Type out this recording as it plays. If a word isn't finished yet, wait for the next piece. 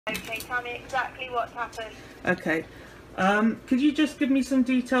Okay, tell me exactly what's happened. Okay. Could you just give me some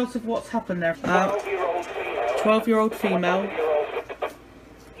details of what's happened there? 12-year-old female. 12-year-old female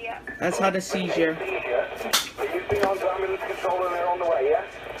Yeah. has had a seizure. Are you being on ambulance control and they're on the way,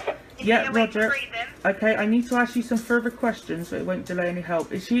 yeah? Yeah, Roger. Okay, I need to ask you some further questions so it won't delay any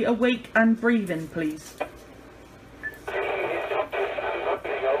help. Is she awake and breathing, please?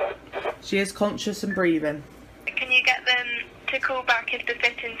 She is conscious and breathing. Can you get them to call back if the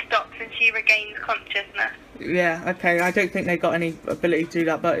fitting stops and she regains consciousness? Yeah, okay. I don't think they got any ability to do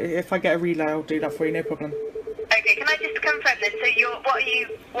that, but if I get a relay, I'll do that for you, no problem. Okay, can I just confirm this? So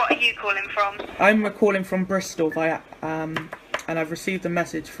what are you calling from? I'm calling from Bristol via and I've received a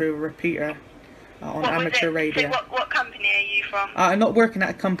message through a repeater on amateur radio. So what company are you from? I'm not working at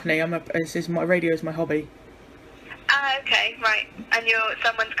a company. My radio is my hobby. Ah, okay, right. And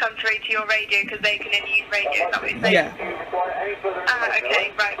someone's come through to your radio because they can only use radio, is that what you're saying? Yeah. Ah,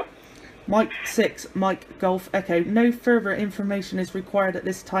 okay, right. Mike 6, Mike Golf Echo. No further information is required at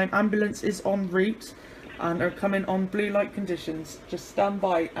this time. Ambulance is en route and are coming on blue light conditions. Just stand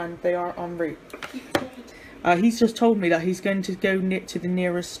by and they are en route. He's just told me that he's going to go to the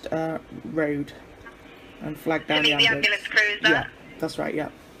nearest road and flag down the ambulance crew, is that? Yeah, that's right, yeah.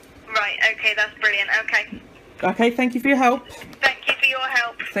 Right, okay, that's brilliant, okay. Okay, thank you for your help. Thank you for your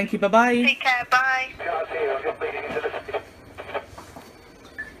help. Thank you, bye-bye. Take care, bye.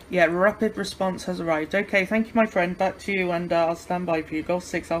 Yeah, rapid response has arrived. Okay, thank you, my friend. Back to you, and I'll stand by for you. Golf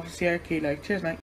 6 Alpha Sierra Kilo. Cheers, mate.